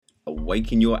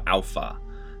Awaken Your Alpha,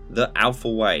 the Alpha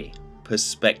Way,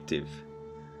 perspective.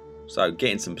 So,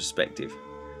 getting some perspective.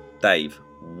 Dave,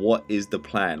 what is the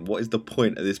plan? What is the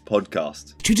point of this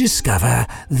podcast? To discover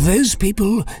those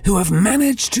people who have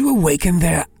managed to awaken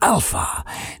their alpha,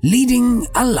 leading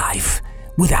a life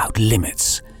without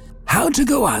limits. How to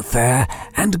go out there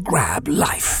and grab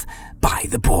life by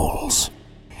the balls.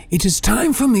 It is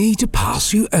time for me to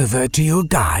pass you over to your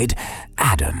guide,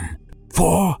 Adam.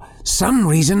 For some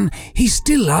reason, he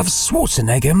still loves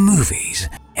Schwarzenegger movies.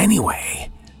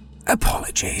 Anyway,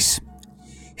 apologies.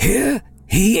 Here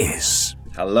he is.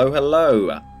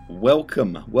 Hello.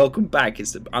 Welcome back.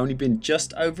 It's only been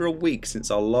just over a week since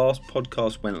our last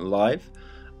podcast went live.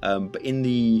 But in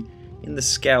the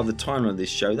scale, the timeline of this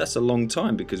show, that's a long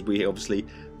time because we obviously,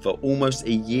 for almost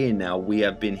a year now, we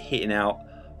have been hitting out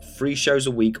 3 shows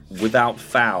a week without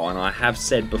fail. And I have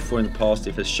said before in the past,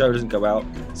 if a show doesn't go out,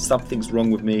 something's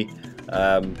wrong with me.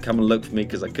 Come and look for me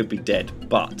because I could be dead.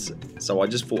 So I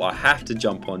just thought I have to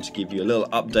jump on to give you a little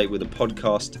update with the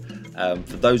podcast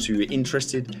for those who are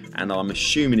interested. And I'm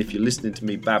assuming if you're listening to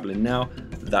me babbling now,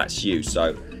 that's you.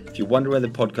 So if you wonder where the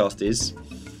podcast is,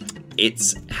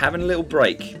 it's having a little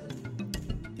break.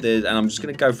 And I'm just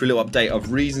going to go through a little update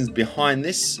of reasons behind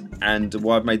this and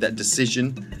why I've made that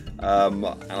decision. And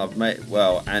what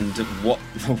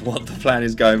the plan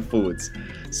is going forwards.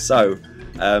 So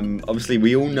obviously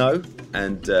we all know,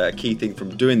 and a key thing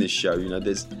from doing this show,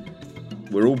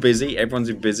 we're all busy,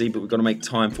 everyone's busy, but we've got to make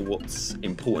time for what's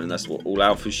important, and that's what all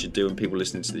alphas should do and people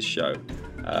listening to this show,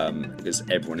 because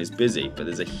everyone is busy, but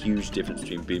there's a huge difference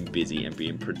between being busy and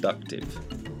being productive.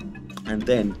 And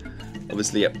then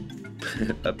obviously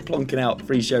plonking out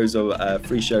 3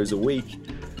 shows a week,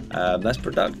 that's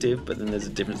productive, but then there's a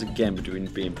difference again between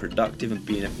being productive and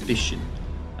being efficient.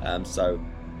 So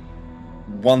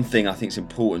one thing I think is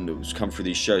important that's come through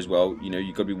these shows,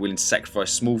 you've got to be willing to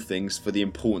sacrifice small things for the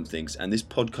important things, and this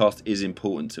podcast is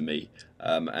important to me,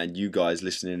 and you guys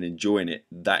listening and enjoying it,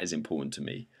 that is important to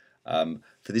me.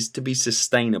 For this to be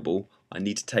sustainable, I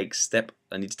need to take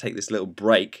this little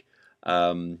break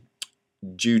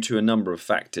due to a number of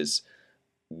factors.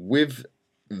 With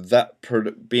that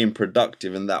being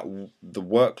productive and that the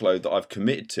workload that I've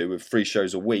committed to with 3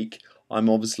 shows a week, I'm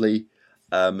obviously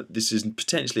this is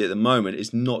potentially at the moment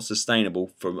is not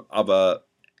sustainable from other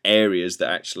areas that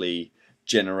actually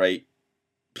generate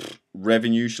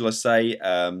revenue, shall I say?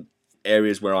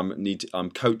 Areas where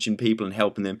I'm coaching people and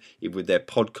helping them either with their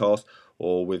podcast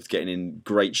or with getting in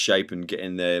great shape and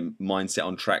getting their mindset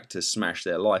on track to smash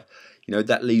their life.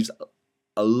 That leaves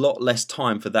a lot less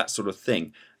time for that sort of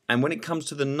thing. And when it comes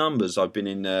to the numbers, I've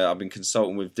been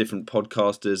consulting with different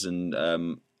podcasters and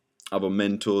other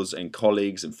mentors and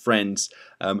colleagues and friends,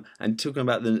 and talking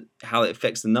about how it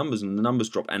affects the numbers and the numbers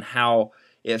drop and how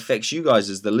it affects you guys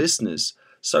as the listeners.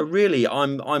 So really,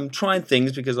 I'm trying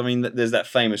things because there's that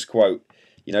famous quote,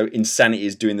 insanity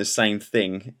is doing the same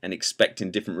thing and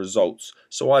expecting different results.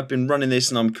 So I've been running this,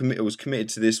 and I was committed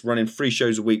to this, running 3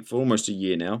 shows a week for almost a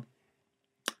year now.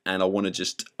 And I want to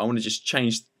just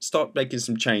start making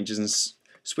some changes and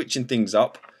switching things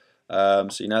up, so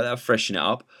that'll freshen it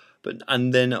up.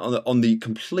 And then on the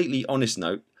completely honest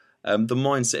note, the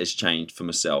mindset has changed for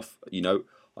myself.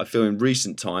 I feel in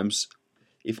recent times,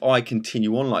 if I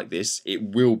continue on like this, it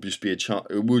will just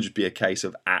be a case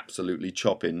of absolutely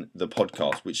chopping the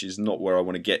podcast, which is not where I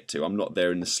want to get to. I'm not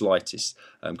there in the slightest,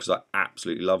 because I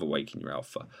absolutely love Awaken Your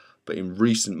Alpha. But in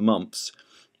recent months,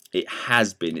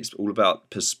 it's all about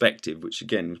perspective, which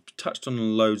again, we've touched on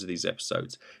in loads of these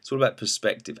episodes. It's all about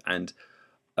perspective, and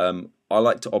I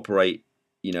like to operate,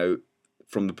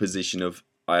 from the position of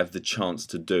I have the chance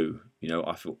to do.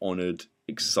 I feel honoured,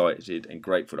 excited, and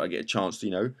grateful that I get a chance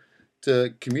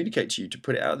to communicate to you, to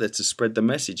put it out there, to spread the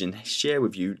message and share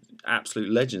with you absolute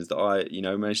legends that I,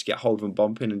 managed to get hold of and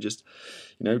bump in and just,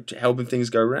 helping things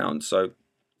go around. So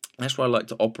that's where I like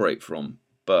to operate from.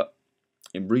 But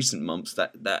in recent months,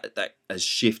 that has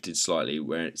shifted slightly,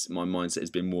 where my mindset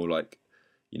has been more like,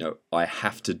 I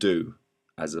have to do,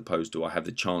 as opposed to I have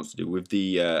the chance to do. With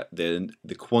the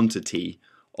quantity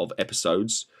of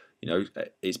episodes,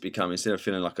 it's become, instead of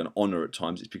feeling like an honour at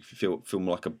times, it's feel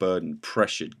more like a burden,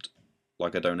 pressured,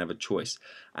 like I don't have a choice.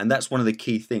 And that's one of the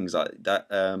key things, that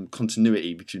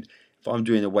continuity between, if I'm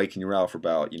doing Awaken Your Alpha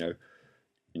about,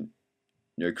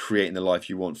 creating the life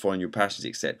you want, following your passions,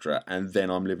 etc., and then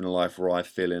I'm living a life where I'm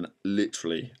feeling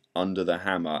literally under the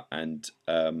hammer and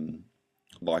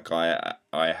like I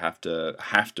have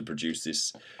to produce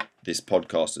this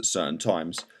podcast at certain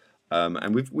times,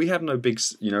 and we have no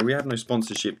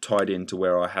sponsorship tied into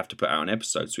where I have to put out an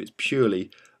episode, so it's purely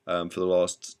for the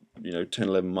last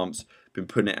 10-11 months been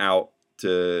putting it out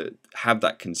to have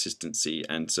that consistency,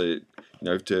 and to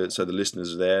so the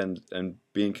listeners are there and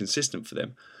being consistent for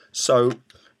them. So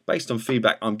based on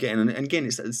feedback I'm getting, and again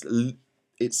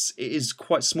it is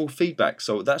quite small feedback,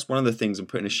 so that's one of the things I'm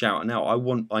putting a shout out now.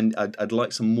 I'd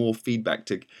like some more feedback.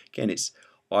 To again,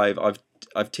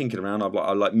 I've tinkered around.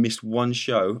 I missed one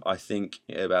show, I think,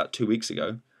 about 2 weeks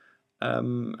ago,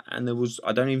 and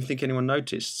I don't even think anyone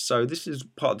noticed. So this is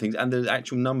part of things, and the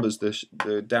actual numbers, the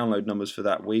download numbers for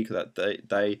that week, that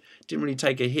they didn't really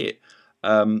take a hit.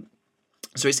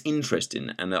 So it's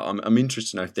interesting, and I'm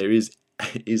interested to know if there is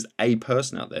a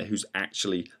person out there who's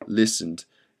actually listened,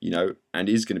 and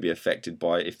is going to be affected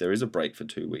by if there is a break for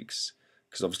 2 weeks.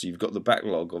 Because obviously you've got the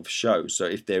backlog of shows. So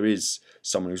if there is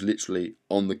someone who's literally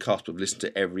on the cusp of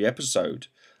listening to every episode,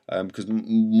 because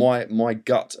my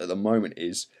gut at the moment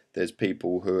is there's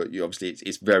people who obviously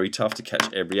it's very tough to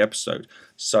catch every episode.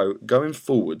 So going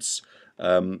forwards,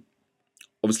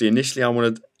 obviously initially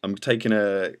I'm taking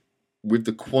with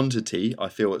the quantity, I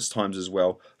feel at times as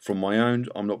well from my own,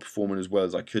 I'm not performing as well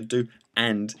as I could do,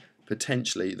 and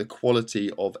potentially the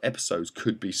quality of episodes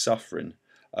could be suffering.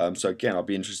 So again, I'll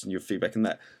be interested in your feedback on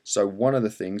that. So one of the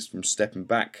things from stepping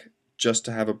back just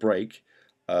to have a break,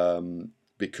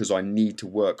 because I need to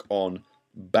work on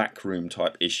backroom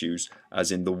type issues,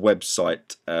 as in the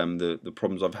website, the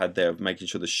problems I've had there of making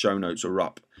sure the show notes are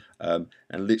up. And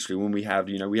literally when we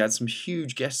had some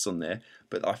huge guests on there,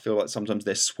 but I feel like sometimes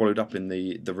they're swallowed up in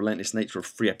the relentless nature of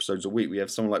 3 episodes a week. We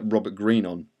have someone like Robert Greene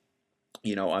on.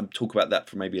 I'm talking about that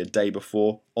for maybe a day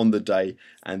before, on the day,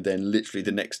 and then literally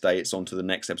the next day it's on to the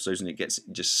next episodes, and it gets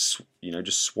just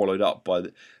swallowed up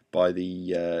by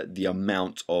the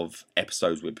amount of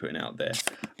episodes we're putting out there.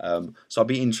 So I'd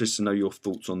be interested to know your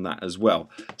thoughts on that as well.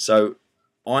 So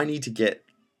I need to get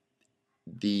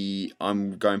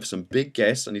I'm going for some big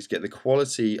guests. I need to get the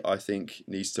quality, I think,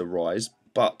 needs to rise,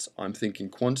 but I'm thinking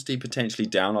quantity potentially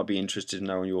down. I'll be interested to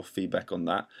know your feedback on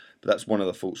that. But that's one of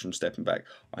the thoughts from stepping back.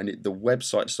 I need the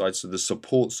website side, so the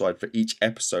support side for each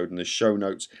episode and the show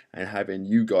notes, and having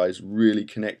you guys really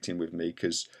connecting with me,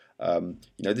 because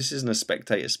this isn't a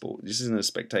spectator sport. This isn't a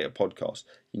spectator podcast.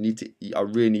 I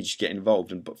really need you to get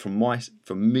involved, but for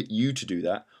you to do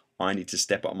that, I need to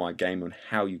step up my game on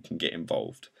how you can get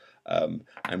involved.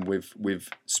 And with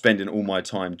spending all my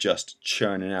time just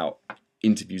churning out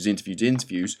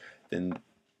interviews, then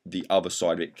the other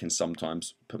side of it can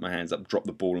sometimes put my hands up, drop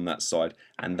the ball on that side,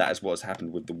 and that is what has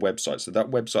happened with the website. So that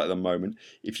website at the moment,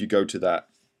 if you go to that,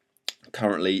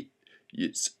 currently,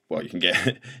 you can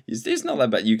get it's not that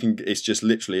bad. It's just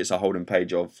literally it's a holding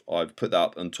page of I've put that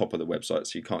up on top of the website,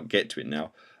 so you can't get to it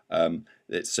now.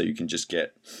 So you can just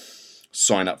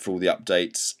sign up for all the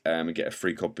updates and get a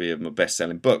free copy of my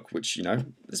best-selling book, which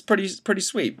is pretty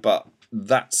sweet. But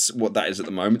that's what that is at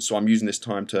the moment. So I'm using this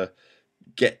time to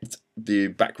get the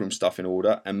backroom stuff in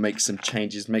order and make some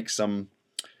changes, make some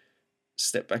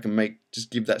step back and just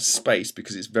give that space,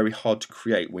 because it's very hard to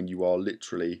create when you are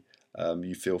literally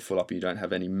you feel full up and you don't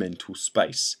have any mental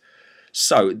space.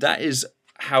 So that is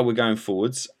how we're going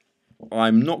forwards.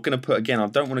 I'm not going to I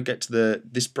don't want to get to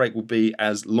this break will be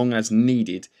as long as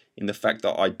needed, in the fact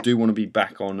that I do want to be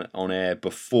back on air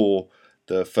before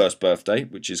the first birthday,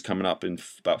 which is coming up in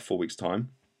about 4 weeks' time.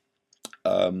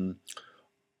 And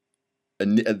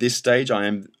at this stage, I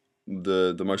am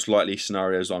the most likely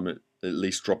scenarios. I'm at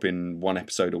least dropping 1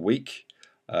 episode a week.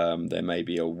 There may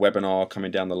be a webinar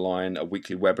coming down the line, a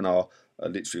weekly webinar,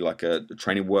 literally like a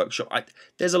training workshop.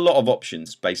 There's a lot of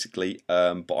options, basically,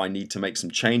 but I need to make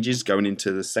some changes going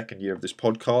into the second year of this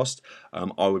podcast.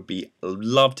 I would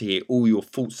love to hear all your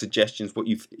thoughts, suggestions, what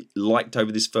you've liked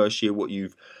over this first year, what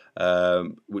you've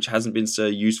which hasn't been so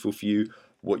useful for you,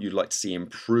 what you'd like to see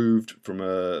improved from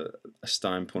a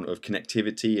standpoint of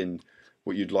connectivity, and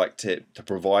what you'd like to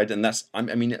provide. And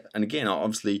and again,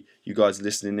 obviously you guys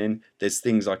listening in, there's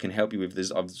things I can help you with.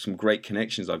 There's some great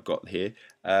connections I've got here,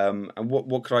 and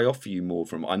what could I offer you more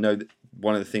from? I know that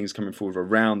one of the things coming forward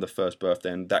around the first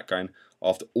birthday, and that going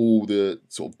after all the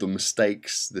sort of the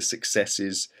mistakes, the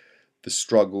successes, the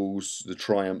struggles, the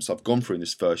triumphs I've gone through in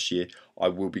this first year, I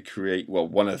will be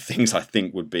one of the things I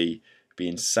think would be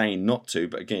insane not to,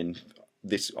 but again,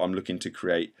 I'm looking to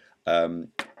create a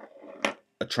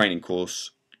training course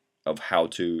of how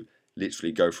to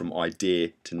literally go from idea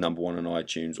to number 1 on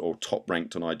iTunes, or top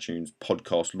ranked on iTunes,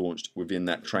 podcast launched within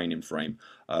that training frame.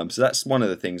 So that's one of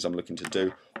the things I'm looking to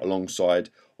do, alongside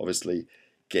obviously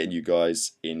getting you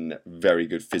guys in very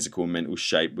good physical and mental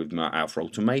shape with my Alpha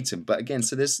Ultimatum. But again,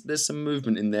 so there's some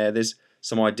movement in there. There's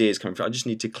some ideas coming through. I just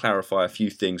need to clarify a few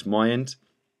things my end.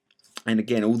 And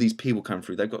again, all these people come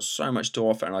through, they've got so much to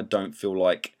offer, and I don't feel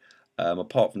like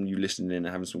apart from you listening in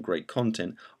and having some great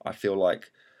content, I feel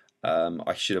like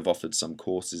I should have offered some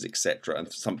courses, etc.,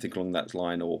 and something along that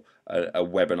line, or a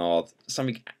webinar,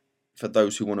 something for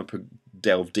those who want to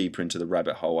delve deeper into the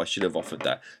rabbit hole. I should have offered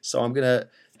that. So I'm going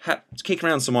to kick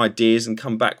around some ideas and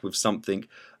come back with something.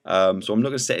 So I'm not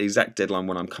going to set an exact deadline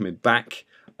when I'm coming back.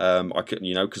 I could,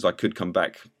 because I could come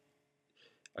back.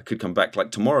 I could come back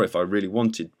like tomorrow if I really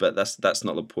wanted, but that's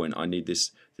not the point. I need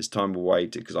this time away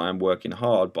because I am working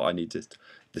hard, but I need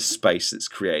the space that's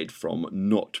created from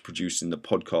not producing the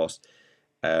podcast,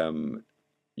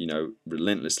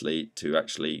 relentlessly, to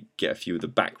actually get a few of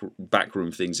the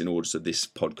backroom things in order so this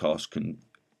podcast can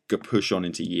go push on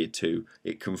into year 2.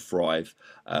 It can thrive.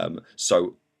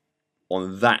 So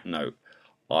on that note,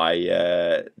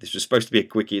 this was supposed to be a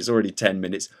quickie. It's already 10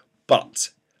 minutes,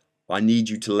 but I need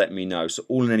you to let me know. So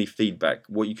all and any feedback,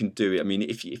 what you can do. I mean,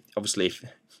 if you're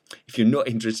not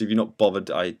interested, if you're not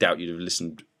bothered, I doubt you'd have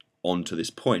listened on to this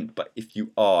point. But if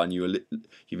you are and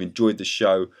you've enjoyed the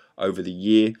show over the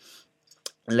year,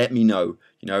 let me know.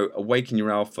 Awaken Your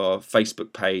Alpha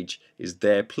Facebook page is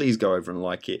there. Please go over and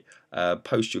like it.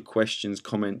 Post your questions,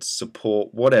 comments,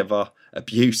 support, whatever,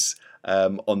 abuse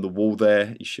on the wall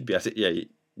there. You should be able to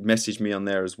message me on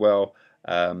there as well.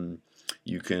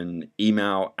 You can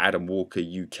email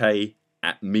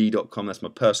adamwalkeruk@me.com. That's my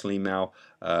personal email.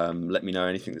 Let me know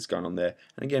anything that's going on there.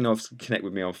 And again, obviously connect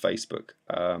with me on Facebook.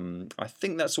 I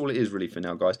think that's all it is really for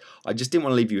now, guys. I just didn't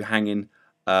want to leave you hanging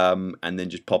and then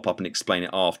just pop up and explain it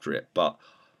after it. But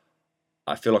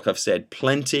I feel like I've said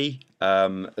plenty.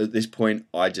 At this point,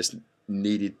 I felt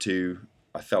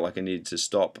like I needed to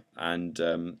stop. And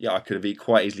I could have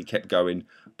quite easily kept going.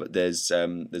 But there's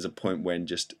a point when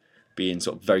just being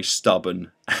sort of very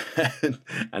stubborn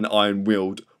and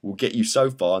iron-willed will get you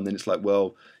so far, and then it's like,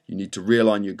 well, you need to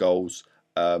realign your goals,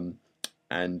 and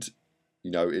that's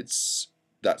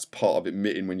part of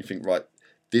admitting when you think, right,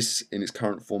 this in its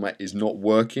current format is not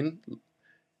working.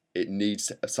 It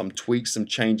needs some tweaks, some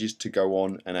changes to go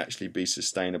on and actually be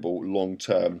sustainable long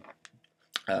term.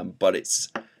 But it's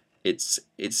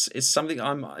something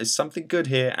it's something good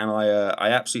here, and I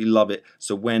absolutely love it.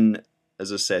 So when,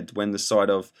 as I said, when the side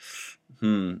of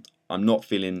I'm not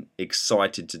feeling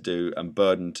excited to do and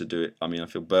burdened to do it. I mean, I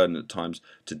feel burdened at times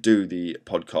to do the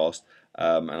podcast,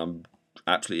 and I'm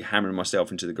absolutely hammering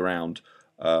myself into the ground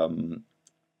for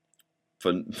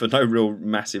no real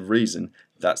massive reason.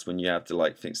 That's when you have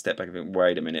to step back and think,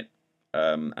 wait a minute,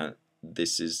 and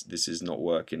this is not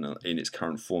working in its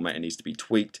current format. It needs to be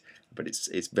tweaked, but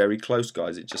it's very close,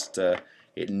 guys. It just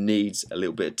it needs a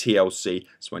little bit of TLC,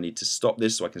 so I need to stop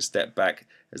this so I can step back,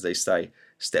 as they say,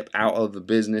 step out of the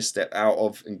business, step out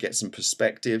of and get some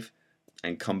perspective,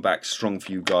 and come back strong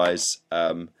for you guys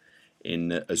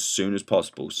in as soon as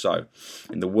possible. So,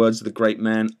 in the words of the great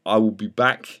man, I will be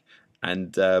back,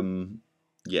 and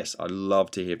yes, I'd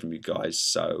love to hear from you guys.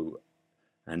 So,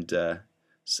 and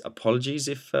apologies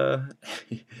if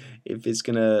it's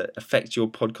going to affect your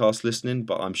podcast listening,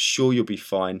 but I'm sure you'll be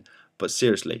fine. But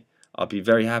seriously, I'll be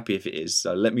very happy if it is.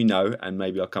 So let me know, and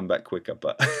maybe I'll come back quicker.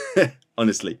 But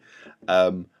honestly,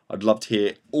 I'd love to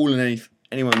hear all and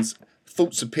anyone's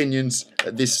thoughts, opinions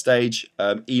at this stage.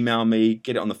 Email me,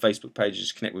 get it on the Facebook page,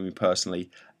 just connect with me personally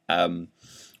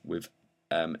with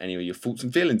any of your thoughts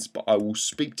and feelings. But I will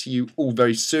speak to you all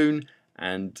very soon.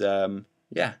 And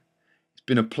it's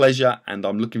been a pleasure, and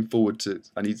I'm looking forward to.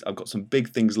 I've got some big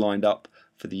things lined up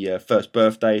for the first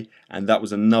birthday, and that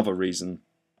was another reason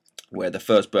where the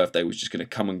first birthday was just going to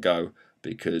come and go,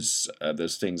 because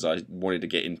there's things I wanted to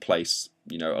get in place,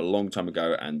 a long time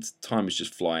ago, and time is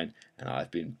just flying, and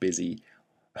I've been busy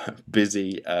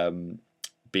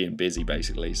being busy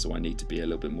basically. So I need to be a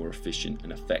little bit more efficient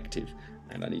and effective,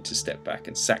 and I need to step back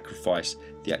and sacrifice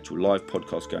the actual live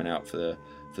podcast going out for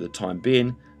the time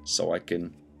being, so I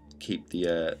can keep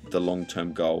the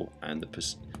long-term goal and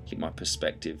keep my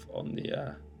perspective on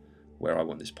the where I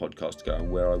want this podcast to go,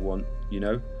 and where I want,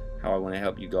 how I want to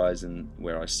help you guys, and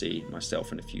where I see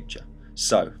myself in the future.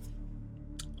 So,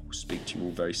 I'll speak to you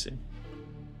all very soon.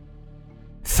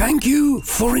 Thank you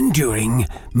for enduring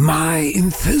my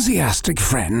enthusiastic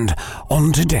friend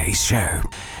on today's show.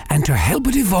 And to help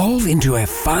it evolve into a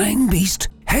fine beast,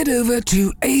 head over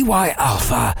to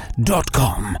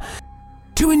ayalpha.com.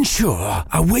 To ensure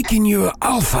Awaken Your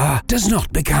Alpha does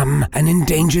not become an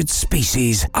endangered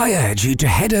species, I urge you to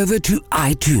head over to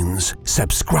iTunes,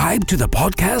 subscribe to the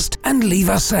podcast, and leave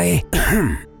us a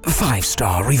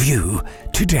 5-star review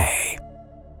today.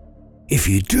 If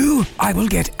you do, I will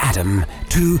get Adam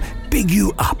to big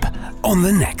you up on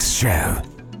the next show.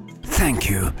 Thank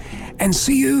you, and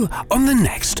see you on the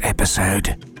next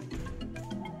episode.